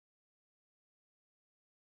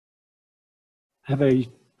have a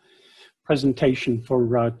presentation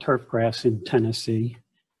for turf grass in Tennessee.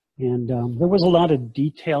 And there was a lot of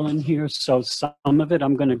detail in here, so some of it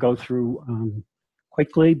I'm going to go through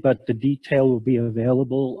quickly, but the detail will be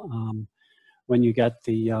available when you get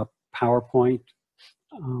the PowerPoint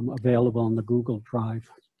available on the Google Drive.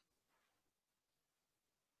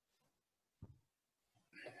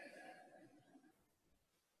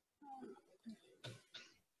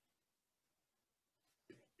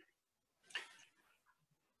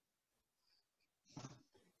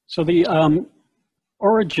 So the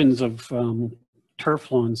origins of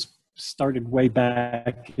turf lawns started way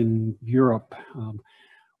back in Europe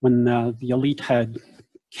when the elite had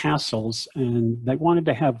castles and they wanted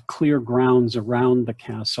to have clear grounds around the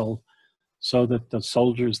castle so that the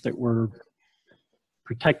soldiers that were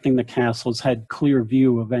protecting the castles had clear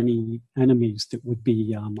view of any enemies that would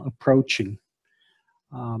be approaching.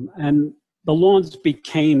 And the lawns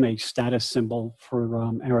became a status symbol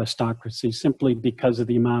for aristocracy simply because of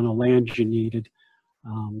the amount of land you needed.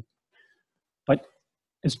 But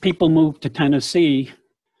as people moved to Tennessee,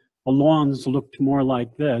 the lawns looked more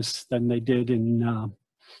like this than they did in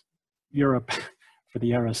Europe for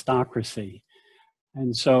the aristocracy.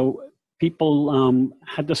 And so people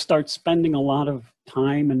had to start spending a lot of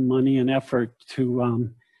time and money and effort to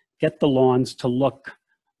get the lawns to look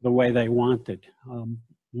the way they wanted.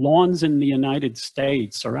 Lawns in the United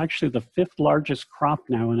States are actually the 5th largest crop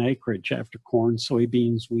now in acreage after corn,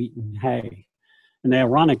 soybeans, wheat, and hay. And the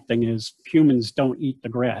ironic thing is humans don't eat the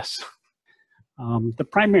grass. The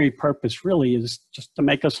primary purpose really is just to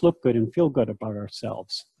make us look good and feel good about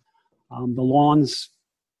ourselves. The lawns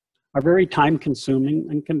are very time consuming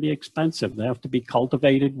and can be expensive. They have to be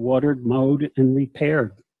cultivated, watered, mowed, and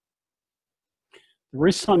repaired. There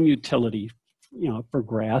is some utility, for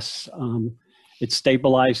grass. It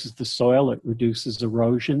stabilizes the soil, it reduces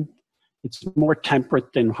erosion. It's more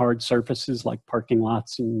temperate than hard surfaces like parking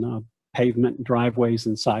lots and pavement and driveways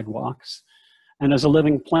and sidewalks. And as a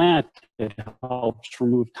living plant, it helps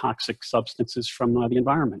remove toxic substances from the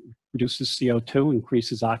environment, reduces CO2,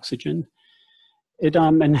 increases oxygen. It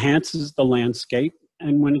enhances the landscape,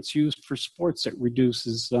 and when it's used for sports, it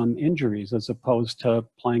reduces injuries as opposed to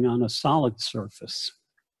playing on a solid surface.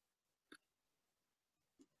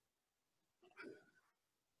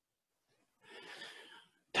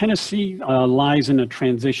 Tennessee lies in a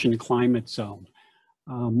transition climate zone,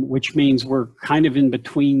 which means we're kind of in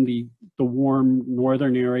between the warm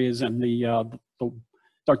northern areas and the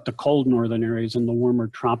cold northern areas and the warmer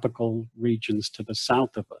tropical regions to the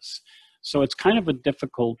south of us. So it's kind of a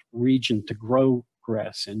difficult region to grow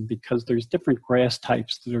grass in because there's different grass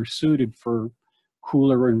types that are suited for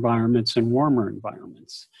cooler environments and warmer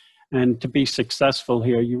environments. And to be successful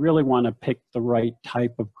here, you really want to pick the right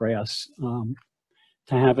type of grass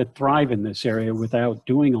to have it thrive in this area without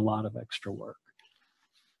doing a lot of extra work.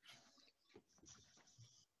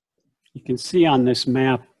 You can see on this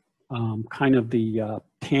map kind of the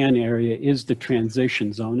tan area is the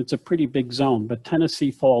transition zone. It's a pretty big zone, but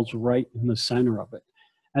Tennessee falls right in the center of it.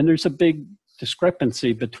 And there's a big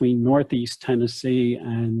discrepancy between Northeast Tennessee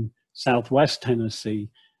and Southwest Tennessee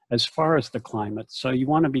as far as the climate. So you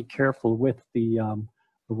want to be careful with the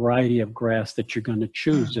variety of grass that you're going to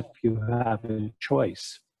choose if you have a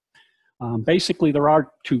choice. Basically, there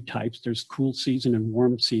are 2 types. There's cool season and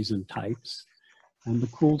warm season types. And the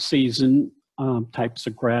cool season types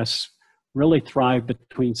of grass really thrive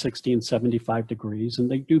between 60 and 75 degrees, and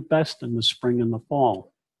they do best in the spring and the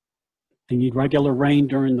fall. They need regular rain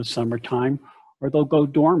during the summertime, or they'll go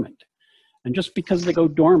dormant. And just because they go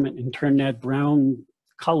dormant and turn that brown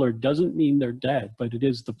color doesn't mean they're dead, but it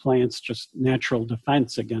is the plant's just natural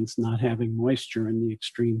defense against not having moisture in the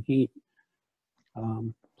extreme heat.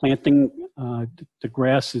 Planting the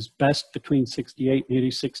grass is best between 68 and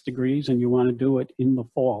 86 degrees, and you want to do it in the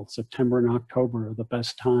fall. September and October are the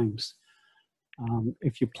best times.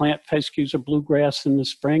 If you plant fescues or bluegrass in the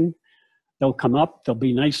spring, they'll come up, they'll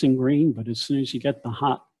be nice and green, but as soon as you get the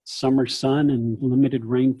hot summer sun and limited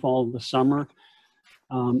rainfall in the summer,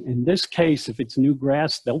 in this case, if it's new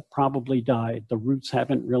grass, they'll probably die. The roots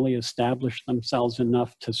haven't really established themselves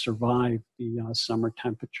enough to survive the summer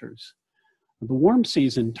temperatures. The warm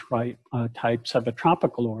season types have a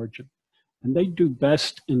tropical origin, and they do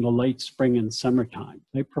best in the late spring and summertime.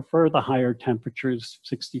 They prefer the higher temperatures,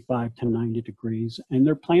 65 to 90 degrees, and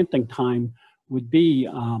their planting time would be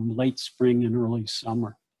late spring and early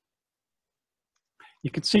summer.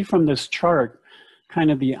 You can see from this chart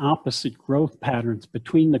kind of the opposite growth patterns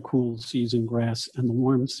between the cool season grass and the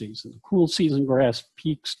warm season. The cool season grass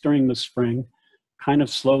peaks during the spring, kind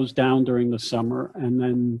of slows down during the summer, and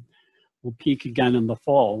then will peak again in the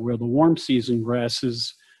fall, where the warm season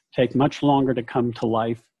grasses take much longer to come to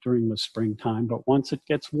life during the springtime. But once it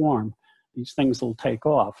gets warm, these things will take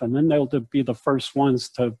off. And then they'll be the first ones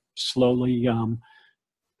to slowly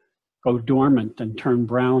go dormant and turn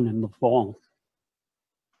brown in the fall.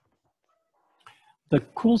 The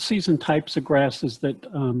cool season types of grasses that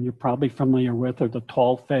you're probably familiar with are the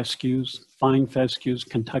tall fescues, fine fescues,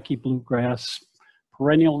 Kentucky bluegrass,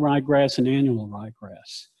 perennial ryegrass, and annual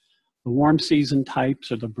ryegrass. The warm season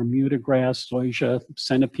types are the Bermuda grass, zoysia,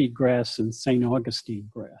 centipede grass, and St. Augustine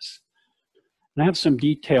grass. And I have some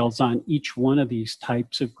details on each one of these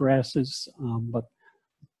types of grasses, but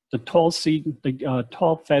the tall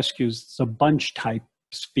fescues is a bunch type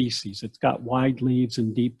species. It's got wide leaves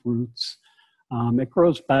and deep roots. It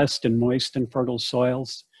grows best in moist and fertile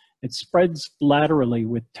soils. It spreads laterally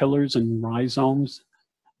with tillers and rhizomes,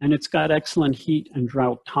 and it's got excellent heat and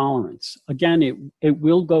drought tolerance. Again, it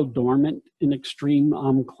will go dormant in extreme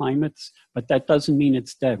climates, but that doesn't mean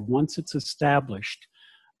it's dead. Once it's established,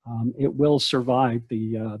 it will survive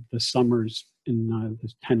the summers in the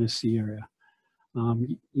Tennessee area.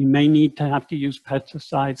 You may need to have to use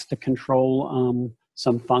pesticides to control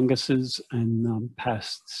some funguses and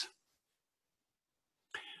pests.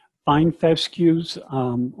 Fine fescues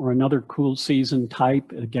or another cool season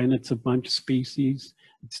type. Again, it's a bunch species.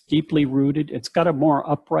 It's deeply rooted. It's got a more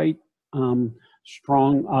upright,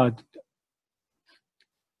 strong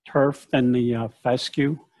turf than the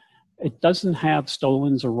fescue. It doesn't have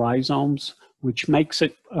stolons or rhizomes, which makes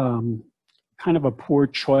it kind of a poor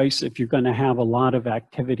choice if you're going to have a lot of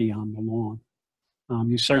activity on the lawn.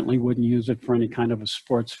 You certainly wouldn't use it for any kind of a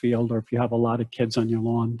sports field, or if you have a lot of kids on your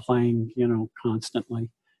lawn playing,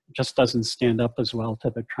 constantly. Just doesn't stand up as well to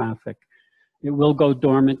the traffic. It will go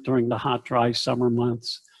dormant during the hot, dry summer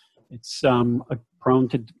months. It's more prone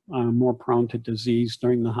to disease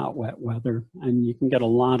during the hot, wet weather, and you can get a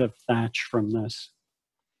lot of thatch from this.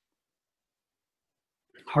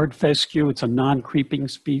 Hard fescue, it's a non-creeping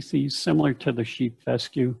species, similar to the sheep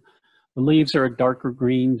fescue. The leaves are a darker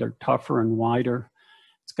green, they're tougher and wider.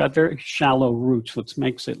 It's got very shallow roots, which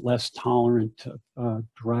makes it less tolerant to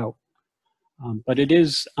drought. But it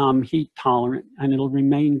is heat tolerant, and it'll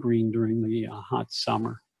remain green during the hot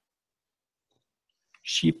summer.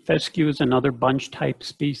 Sheep fescue is another bunch type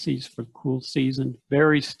species for cool season,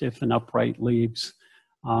 very stiff and upright leaves.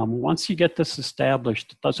 Once you get this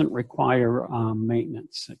established, it doesn't require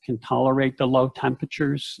maintenance. It can tolerate the low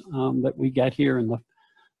temperatures that we get here in the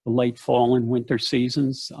late fall and winter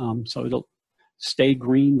seasons, so it'll stay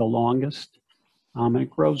green the longest. And it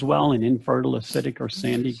grows well in infertile, acidic, or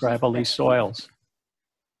sandy, gravelly soils.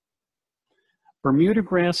 Bermuda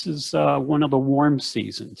grass is one of the warm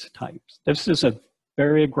seasons types. This is a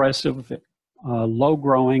very aggressive, low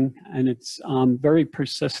growing, and it's very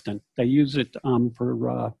persistent. They use it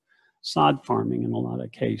for sod farming in a lot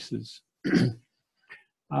of cases.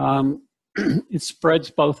 It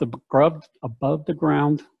spreads both above the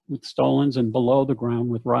ground with stolons and below the ground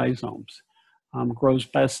with rhizomes. Grows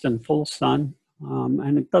best in full sun.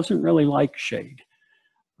 And it doesn't really like shade.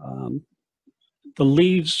 The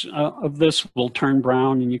leaves of this will turn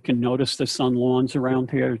brown, and you can notice this on lawns around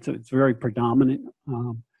here. It's very predominant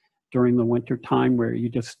during the winter time, where you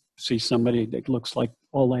just see somebody that looks like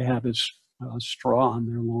all they have is straw on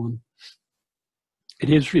their lawn. It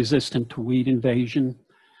is resistant to weed invasion,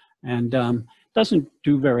 and doesn't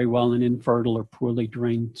do very well in infertile or poorly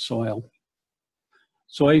drained soil.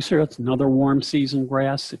 Zoysia, it's another warm season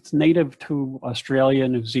grass. It's native to Australia,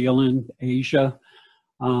 New Zealand, Asia,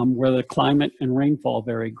 where the climate and rainfall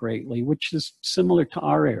vary greatly, which is similar to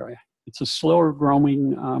our area. It's a slower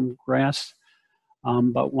growing grass,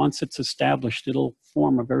 but once it's established, it'll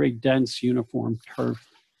form a very dense, uniform turf.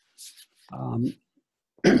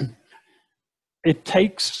 It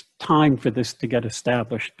takes time for this to get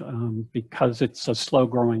established because it's a slow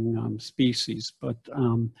growing species, but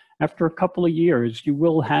after a couple of years, you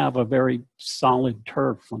will have a very solid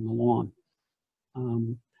turf on the lawn.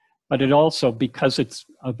 But it also, because it's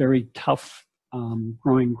a very tough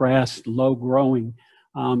growing grass, low growing,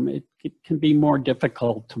 it can be more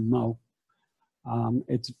difficult to mow.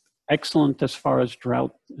 It's excellent as far as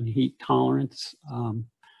drought and heat tolerance.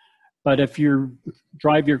 But if you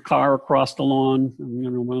drive your car across the lawn,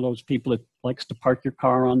 one of those people that likes to park your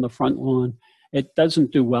car on the front lawn, it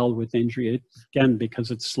doesn't do well with injury. Again, because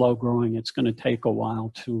it's slow growing, it's going to take a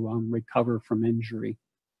while to recover from injury.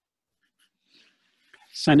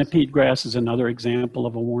 Centipede grass is another example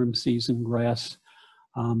of a warm season grass.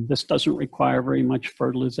 This doesn't require very much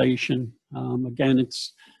fertilization. Again,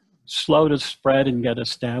 it's slow to spread and get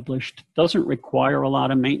established. Doesn't require a lot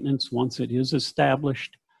of maintenance once it is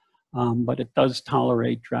established. but it does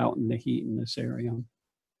tolerate drought and the heat in this area.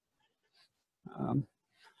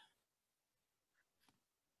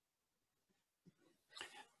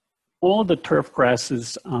 All of the turf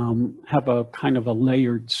grasses have a kind of a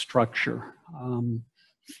layered structure.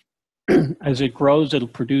 As it grows, it'll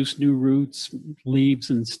produce new roots, leaves,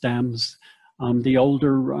 and stems. The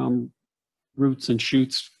older roots and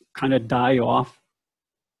shoots kind of die off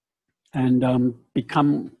and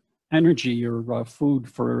become energy or food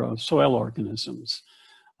for soil organisms.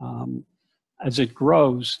 As it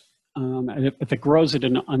grows, and if it grows at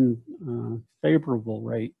an unfavorable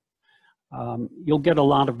rate, you'll get a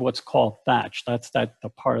lot of what's called thatch. That's the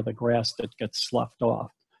part of the grass that gets sloughed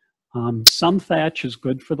off. Some thatch is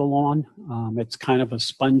good for the lawn. It's kind of a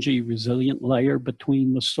spongy, resilient layer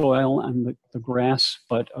between the soil and the grass,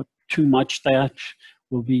 but too much thatch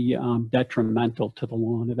will be detrimental to the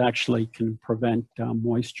lawn. It actually can prevent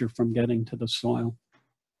moisture from getting to the soil.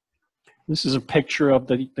 This is a picture of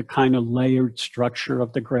the kind of layered structure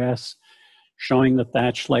of the grass, showing the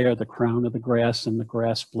thatch layer, the crown of the grass, and the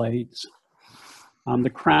grass blades. The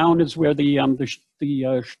crown is where the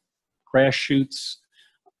grass shoots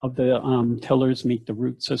of the tillers meet the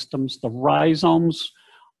root systems. The rhizomes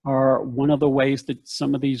are one of the ways that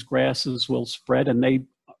some of these grasses will spread, and they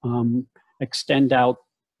extend out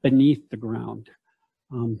beneath the ground.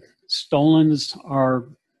 Stolons are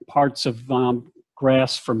parts of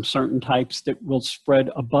grass from certain types that will spread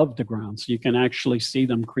above the ground. So you can actually see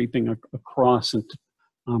them creeping across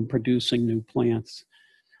and producing new plants.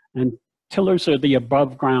 And tillers are the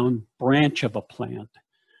above ground branch of a plant.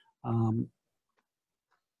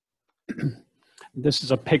 This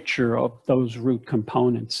is a picture of those root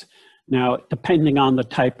components. Now, depending on the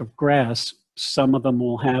type of grass, some of them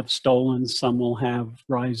will have stolons, some will have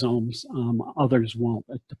rhizomes, others won't.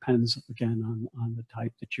 It depends, again, on the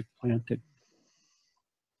type that you've planted.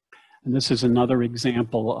 And this is another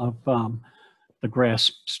example of the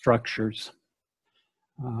grass structures.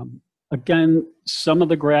 Again, some of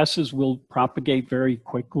the grasses will propagate very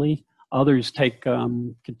quickly. Others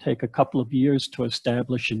can take a couple of years to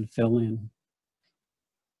establish and fill in.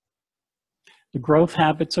 The growth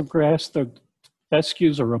habits of grass, the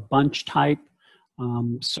fescues are a bunch type.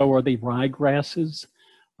 So are the ryegrasses.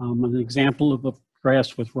 An example of a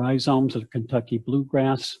grass with rhizomes is Kentucky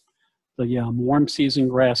bluegrass. The warm season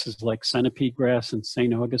grasses like centipede grass and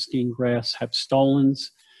St. Augustine grass have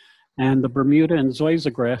stolons. And the Bermuda and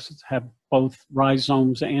zoysia grasses have both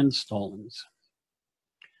rhizomes and stolons.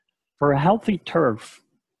 For a healthy turf,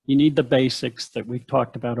 you need the basics that we've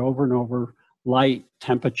talked about over and over: light,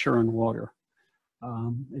 temperature, and water.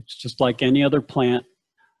 It's just like any other plant,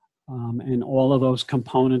 and all of those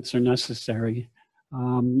components are necessary.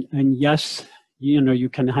 And yes, you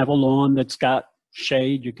can have a lawn that's got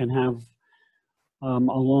shade. You can have a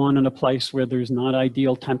lawn in a place where there's not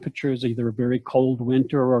ideal temperatures, either a very cold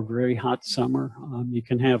winter or a very hot summer. You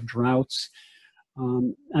can have droughts.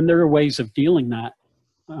 And there are ways of dealing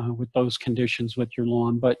with those conditions with your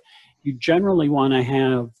lawn, but you generally want to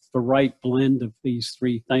have the right blend of these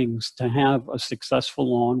three things to have a successful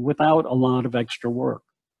lawn without a lot of extra work.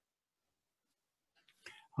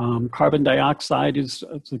 Carbon dioxide is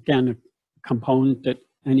again a component that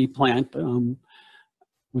any plant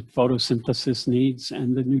with photosynthesis needs,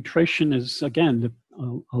 and the nutrition is, again,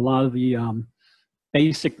 a lot of the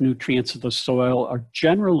basic nutrients of the soil are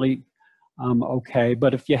generally okay,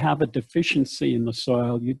 but if you have a deficiency in the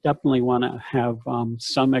soil, you definitely want to have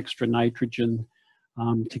some extra nitrogen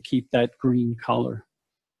to keep that green color.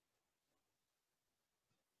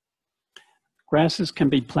 Grasses can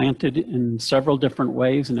be planted in several different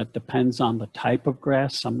ways, and it depends on the type of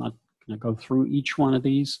grass. I'm not going to go through each one of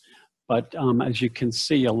these, but as you can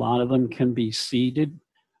see, a lot of them can be seeded.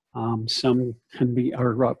 Some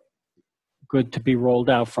are good to be rolled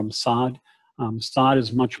out from sod. Sod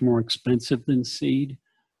is much more expensive than seed.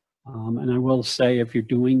 And I will say, if you're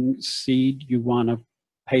doing seed, you want to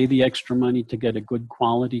pay the extra money to get a good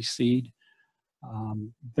quality seed.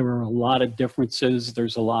 There are a lot of differences.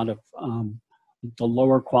 There's a lot of, the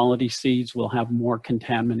lower quality seeds will have more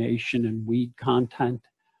contamination and weed content.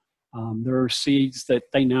 There are seeds that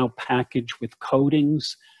they now package with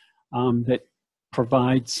coatings that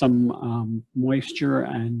provide some moisture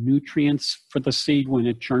and nutrients for the seed when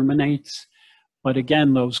it germinates. But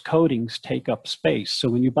again, those coatings take up space. So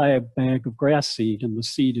when you buy a bag of grass seed and the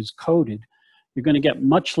seed is coated, you're going to get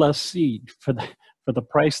much less seed for the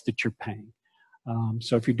price that you're paying.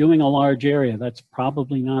 So if you're doing a large area, that's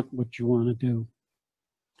probably not what you want to do.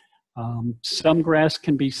 Some grass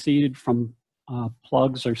can be seeded from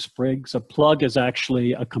plugs or sprigs. A plug is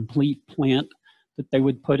actually a complete plant that they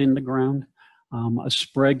would put in the ground. A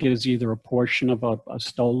sprig is either a portion of a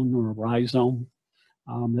stolon or a rhizome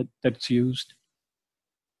that's used.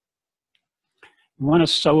 You want to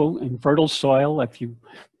sow in fertile soil if you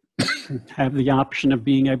have the option of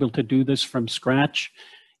being able to do this from scratch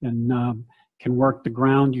and can work the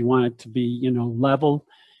ground. You want it to be, level.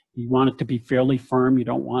 You want it to be fairly firm. You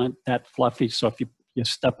don't want it that fluffy. So if you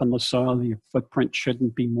step on the soil, your footprint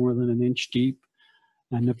shouldn't be more than an inch deep.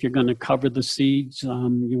 And if you're going to cover the seeds,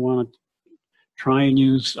 you want to try and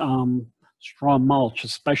use straw mulch,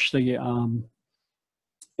 especially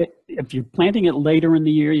if you're planting it later in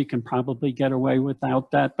the year, you can probably get away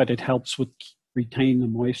without that, but it helps with retain the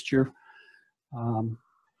moisture. And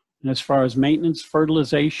as far as maintenance,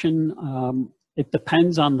 fertilization, it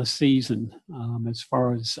depends on the season as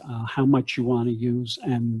far as how much you want to use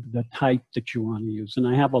and the type that you want to use. And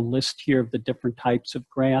I have a list here of the different types of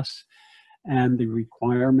grass and the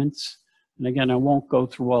requirements. And again, I won't go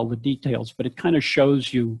through all the details, but it kind of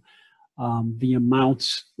shows you the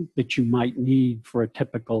amounts that you might need for a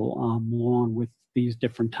typical lawn with these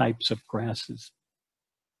different types of grasses.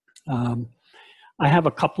 I have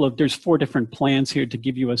there's 4 different plans here to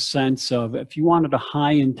give you a sense of if you wanted a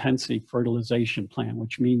high intensity fertilization plan,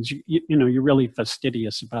 which means, you're really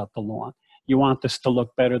fastidious about the lawn. You want this to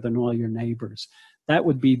look better than all your neighbors. That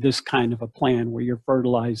would be this kind of a plan where you're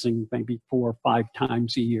fertilizing maybe 4 or 5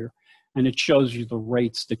 times a year. And it shows you the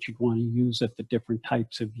rates that you'd want to use at the different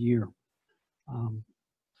types of year.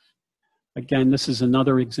 Again, this is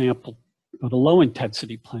another example of a low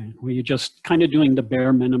intensity plan where you're just kind of doing the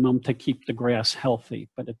bare minimum to keep the grass healthy,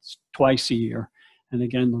 but it's twice a year. And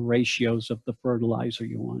again, the ratios of the fertilizer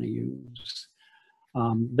you want to use.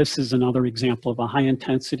 This is another example of a high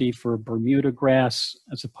intensity for Bermuda grass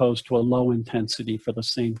as opposed to a low intensity for the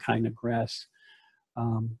same kind of grass.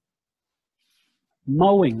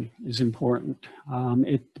 Mowing is important.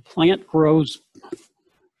 The plant grows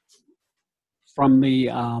from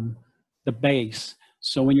the base.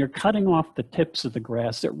 So when you're cutting off the tips of the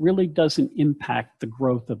grass, it really doesn't impact the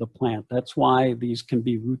growth of the plant. That's why these can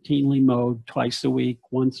be routinely mowed twice a week,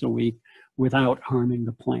 once a week, without harming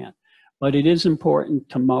the plant. But it is important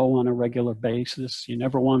to mow on a regular basis. You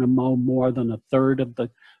never want to mow more than 1/3 of the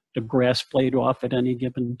grass blade off at any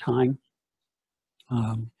given time.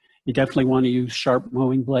 You definitely want to use sharp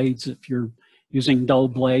mowing blades. If you're using dull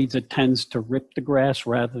blades, it tends to rip the grass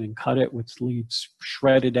rather than cut it, which leaves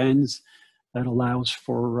shredded ends. That allows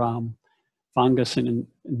for fungus and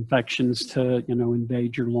infections to,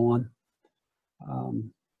 invade your lawn.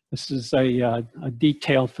 This is a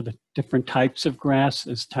detail for the different types of grass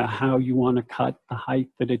as to how you want to cut, the height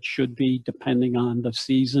that it should be depending on the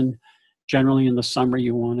season. Generally in the summer,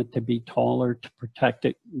 you want it to be taller to protect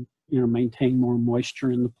it, maintain more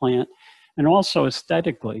moisture in the plant. And also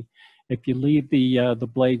aesthetically, if you leave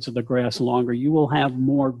the blades of the grass longer, you will have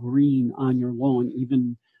more green on your lawn,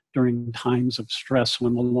 even during times of stress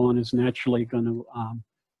when the lawn is naturally going to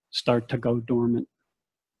start to go dormant.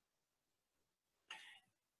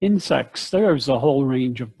 Insects, there's a whole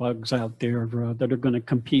range of bugs out there that are going to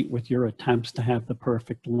compete with your attempts to have the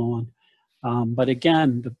perfect lawn. But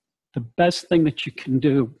again, the best thing that you can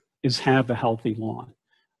do is have a healthy lawn.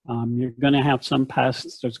 You're going to have some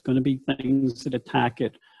pests, there's going to be things that attack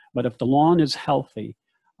it, but if the lawn is healthy,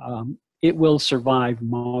 it will survive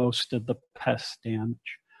most of the pest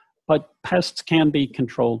damage. But pests can be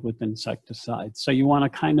controlled with insecticides. So you want to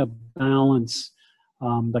kind of balance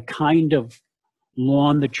the kind of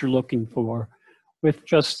lawn that you're looking for with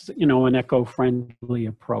just, an eco-friendly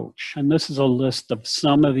approach. And this is a list of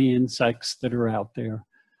some of the insects that are out there.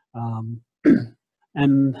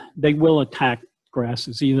 And they will attack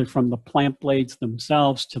grasses either from the plant blades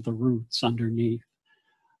themselves to the roots underneath.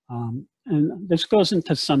 And this goes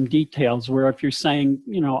into some details where if you're saying,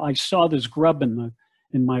 I saw this grub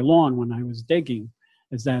in my lawn when I was digging,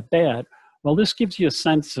 is that bad? Well, this gives you a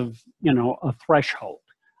sense of, a threshold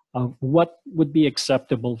of what would be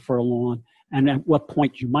acceptable for a lawn and at what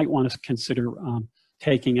point you might want to consider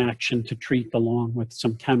taking action to treat the lawn with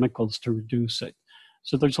some chemicals to reduce it.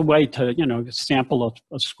 So there's a way to, sample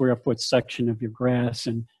a square foot section of your grass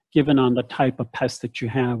and given on the type of pest that you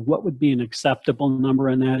have, what would be an acceptable number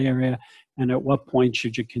in that area? And at what point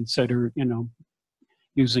should you consider,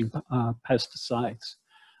 using pesticides?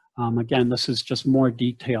 Again, this is just more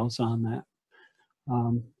details on that.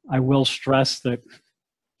 I will stress that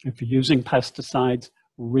if you're using pesticides,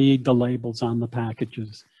 read the labels on the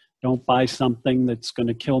packages. Don't buy something that's going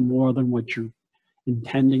to kill more than what you're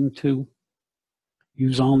intending to.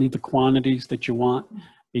 Use only the quantities that you want.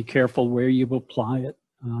 Be careful where you apply it.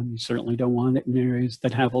 You certainly don't want it in areas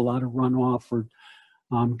that have a lot of runoff or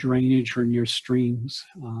drainage or near streams.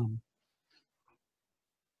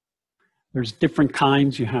 There's different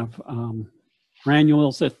kinds. You have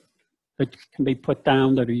granules that can be put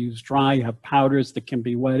down that are used dry. You have powders that can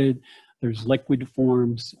be wetted. There's liquid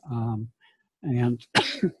forms. And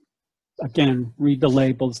again, read the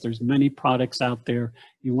labels. There's many products out there.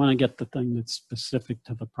 You want to get the thing that's specific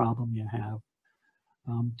to the problem you have.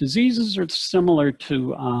 Diseases are similar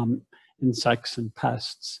to insects and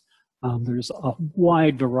pests. There's a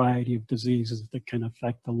wide variety of diseases that can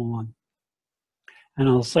affect the lawn. And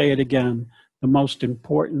I'll say it again, the most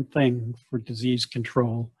important thing for disease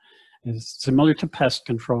control is similar to pest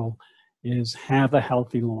control, is have a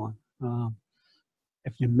healthy lawn.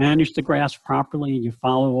 If you manage the grass properly and you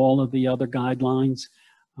follow all of the other guidelines,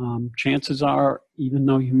 chances are, even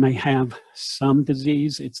though you may have some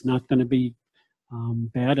disease, it's not going to be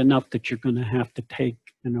bad enough that you're going to have to take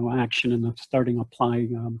action and starting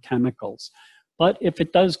applying chemicals. But if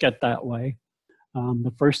it does get that way,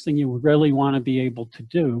 the first thing you really want to be able to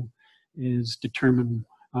do is determine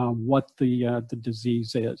what the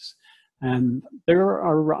disease is. And there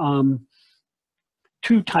are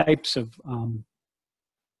two types of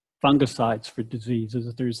fungicides for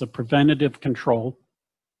diseases. There's the preventative control,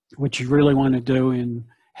 which you really want to do in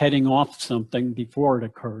heading off something before it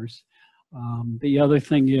occurs. The other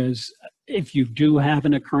thing is, if you do have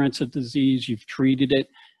an occurrence of disease, you've treated it,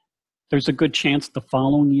 there's a good chance the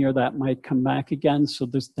following year that might come back again. So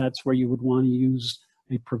that's where you would want to use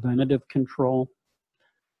a preventative control.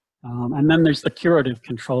 And then there's the curative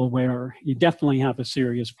control, where you definitely have a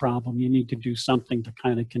serious problem. You need to do something to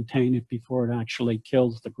kind of contain it before it actually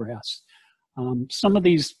kills the grass. Some of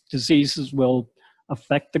these diseases will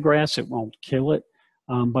affect the grass. It won't kill it.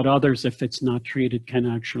 But others, if it's not treated, can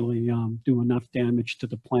actually do enough damage to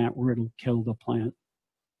the plant where it'll kill the plant.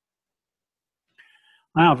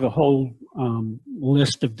 I have a whole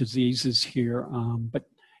list of diseases here, but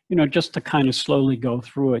just to kind of slowly go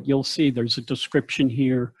through it, you'll see there's a description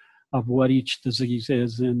here of what each disease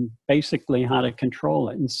is and basically how to control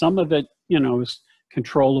it. And some of it, is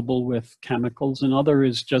controllable with chemicals, and other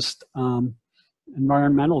is just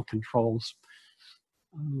environmental controls.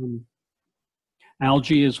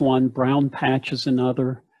 Algae is one, brown patch is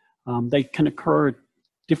another. They can occur at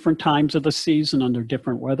different times of the season under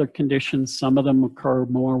different weather conditions. Some of them occur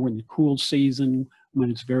more when the cool season, when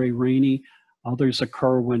it's very rainy. Others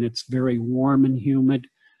occur when it's very warm and humid.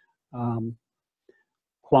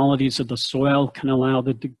 Qualities of the soil can allow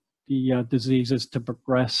the diseases to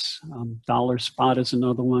progress. Dollar spot is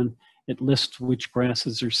another one. It lists which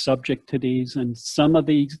grasses are subject to these, and some of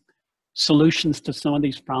the solutions to some of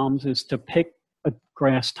these problems is to pick a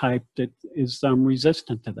grass type that is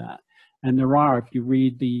resistant to that. And there are, if you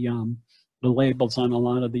read the labels on a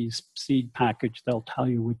lot of these seed package, they'll tell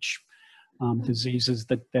you which diseases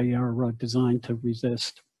that they are designed to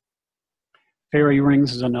resist. Fairy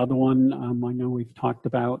rings is another one I know we've talked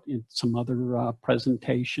about in some other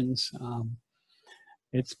presentations.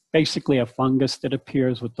 It's basically a fungus that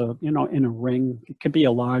appears with in a ring. It could be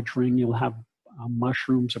a large ring. You'll have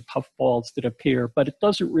mushrooms or puffballs that appear, but it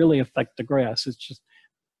doesn't really affect the grass. It's just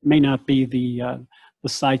may not be the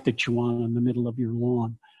site that you want in the middle of your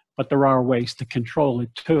lawn. But there are ways to control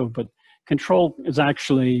it too. But control is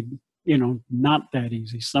actually not that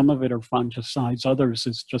easy. Some of it are fungicides. Others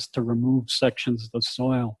is just to remove sections of the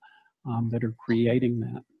soil that are creating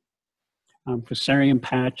that. Fusarium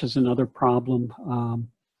patch is another problem.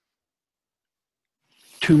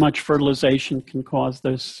 Too much fertilization can cause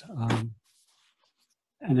this.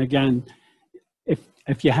 And again,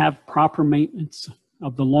 if you have proper maintenance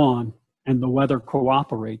of the lawn and the weather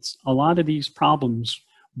cooperates, a lot of these problems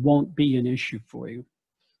won't be an issue for you.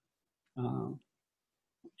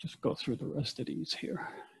 Just go through the rest of these here.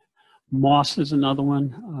 Moss is another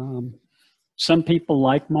one. Some people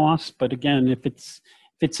like moss, but again, if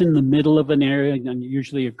it's in the middle of an area, and it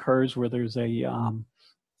usually occurs where there's a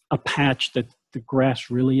patch that the grass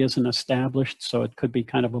really isn't established, so it could be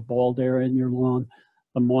kind of a bald area in your lawn,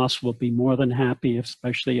 the moss will be more than happy,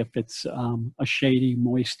 especially if it's a shady,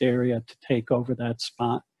 moist area, to take over that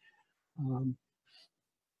spot.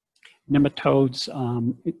 Nematodes,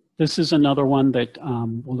 this is another one that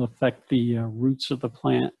will affect the roots of the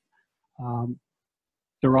plant.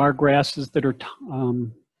 There are grasses that are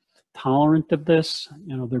tolerant of this.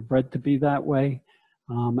 They're bred to be that way.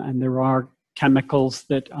 And there are chemicals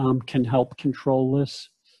that can help control this.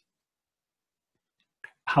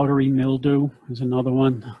 Powdery mildew is another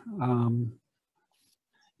one.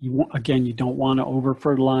 Again, you don't want to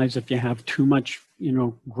over-fertilize. If you have too much,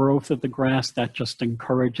 growth of the grass, that just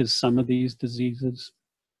encourages some of these diseases.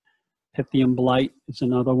 Pythium blight is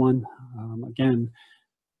another one. Again,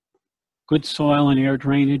 good soil and air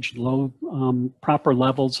drainage, low proper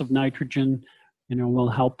levels of nitrogen, will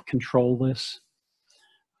help control this.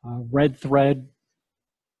 Red thread,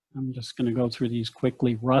 I'm just going to go through these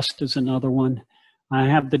quickly. Rust is another one. I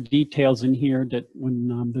have the details in here that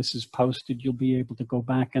when this is posted, you'll be able to go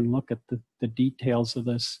back and look at the details of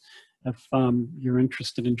this if you're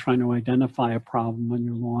interested in trying to identify a problem on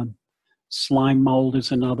your lawn. Slime mold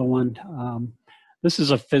is another one. This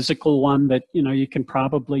is a physical one that, you can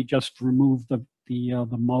probably just remove the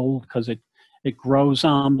mold because it grows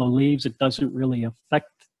on the leaves. It doesn't really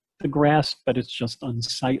affect the grass, but it's just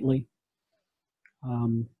unsightly.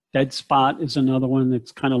 Dead spot is another one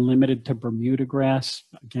that's kind of limited to Bermuda grass.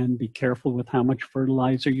 Again, be careful with how much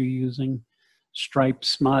fertilizer you're using. Stripe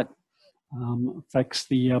smut affects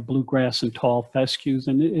the bluegrass and tall fescues,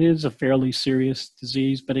 and it is a fairly serious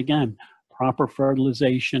disease, but again, proper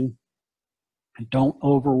fertilization. Don't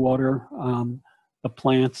overwater the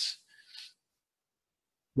plants.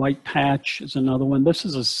 White patch is another one. This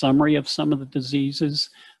is a summary of some of the diseases,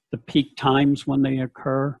 the peak times when they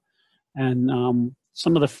occur, and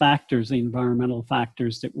some of the factors, the environmental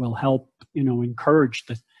factors that will help, encourage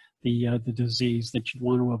the disease that you'd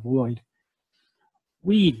want to avoid.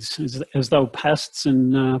 Weeds, as though pests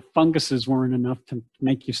and funguses weren't enough to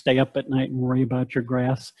make you stay up at night and worry about your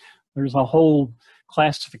grass. There's a whole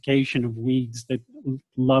classification of weeds that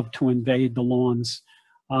love to invade the lawns.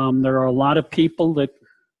 There are a lot of people that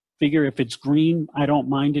figure if it's green, I don't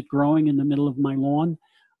mind it growing in the middle of my lawn.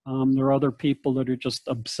 There are other people that are just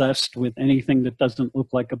obsessed with anything that doesn't look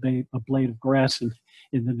like a blade of grass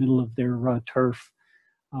in the middle of their turf.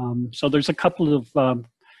 So there's a couple of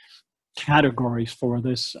categories for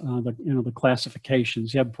this, the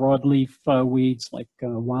classifications. You have broadleaf weeds like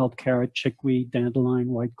wild carrot, chickweed, dandelion,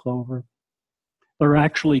 white clover. There are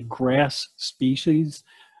actually grass species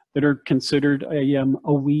that are considered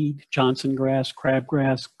a weed: Johnson grass,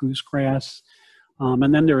 crabgrass, goosegrass.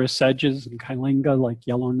 And then there are sedges and kyllinga like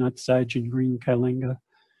yellow nut sedge and green kyllinga.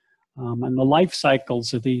 And the life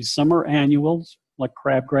cycles of these, some are annuals like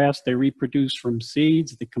crabgrass. They reproduce from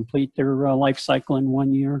seeds. They complete their life cycle in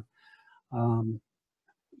 1 year.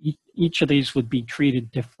 Each of these would be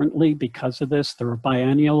treated differently because of this. There are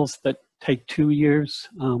biennials that take 2 years,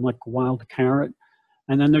 like wild carrot.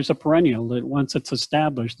 And then there's a perennial that once it's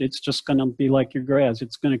established, it's just going to be like your grass.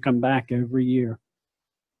 It's going to come back every year.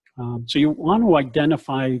 So you want to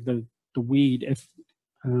identify the weed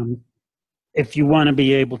if you want to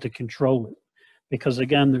be able to control it. Because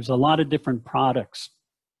again, there's a lot of different products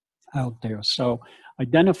out there. So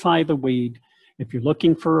identify the weed. If you're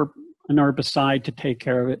looking for an herbicide to take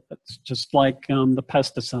care of it, it's just like the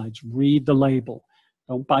pesticides. Read the label.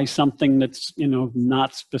 Don't buy something that's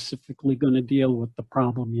not specifically going to deal with the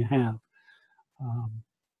problem you have.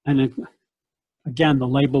 Again, the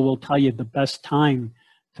label will tell you the best time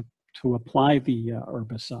to apply the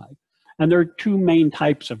herbicide. And there are two main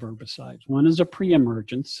types of herbicides. One is a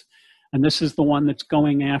pre-emergence, and this is the one that's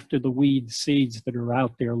going after the weed seeds that are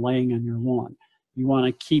out there laying on your lawn. You want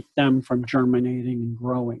to keep them from germinating and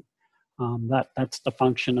growing. That's the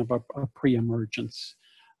function of a pre-emergence.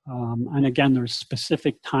 And again, there's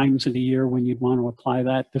specific times of the year when you'd want to apply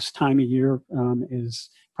that. This time of year is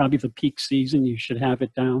probably the peak season. You should have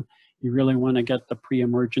it down. You really want to get the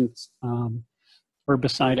pre-emergence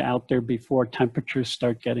herbicide out there before temperatures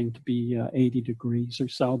start getting to be 80 degrees or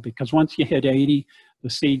so, because once you hit 80, the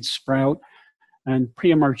seeds sprout, and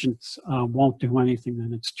pre-emergence won't do anything,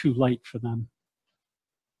 then it's too late for them.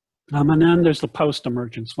 And then there's the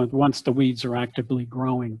post-emergence, once the weeds are actively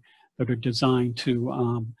growing, that are designed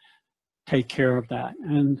to take care of that.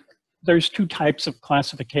 And there's two types of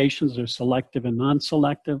classifications. There's selective and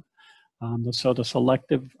non-selective. So the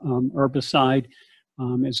selective herbicide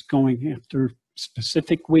is going after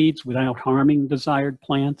specific weeds without harming desired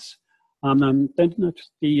plants. Then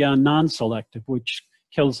the non-selective, which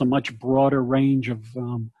kills a much broader range of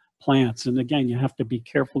plants. And again, you have to be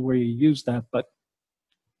careful where you use that. But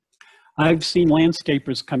I've seen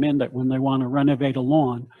landscapers come in that when they want to renovate a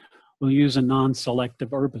lawn, will use a non-selective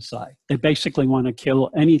herbicide. They basically want to kill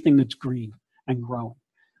anything that's green and growing.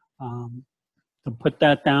 They'll put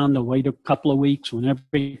that down, they'll wait a couple of weeks when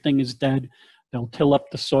everything is dead. They'll till up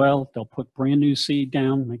the soil, they'll put brand new seed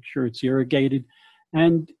down, make sure it's irrigated.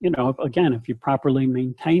 And, again, if you properly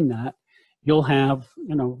maintain that, you'll have,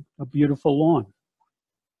 a beautiful lawn.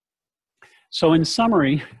 So in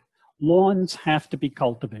summary, lawns have to be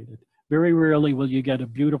cultivated. Very rarely will you get a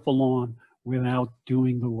beautiful lawn without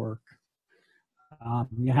doing the work.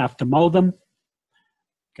 You have to mow them,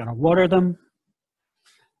 got to water them,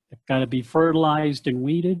 they've got to be fertilized and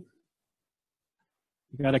weeded.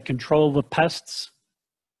 You got to control the pests.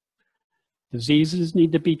 Diseases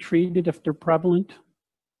need to be treated if they're prevalent.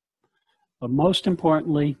 But most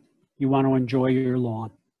importantly, you want to enjoy your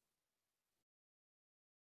lawn.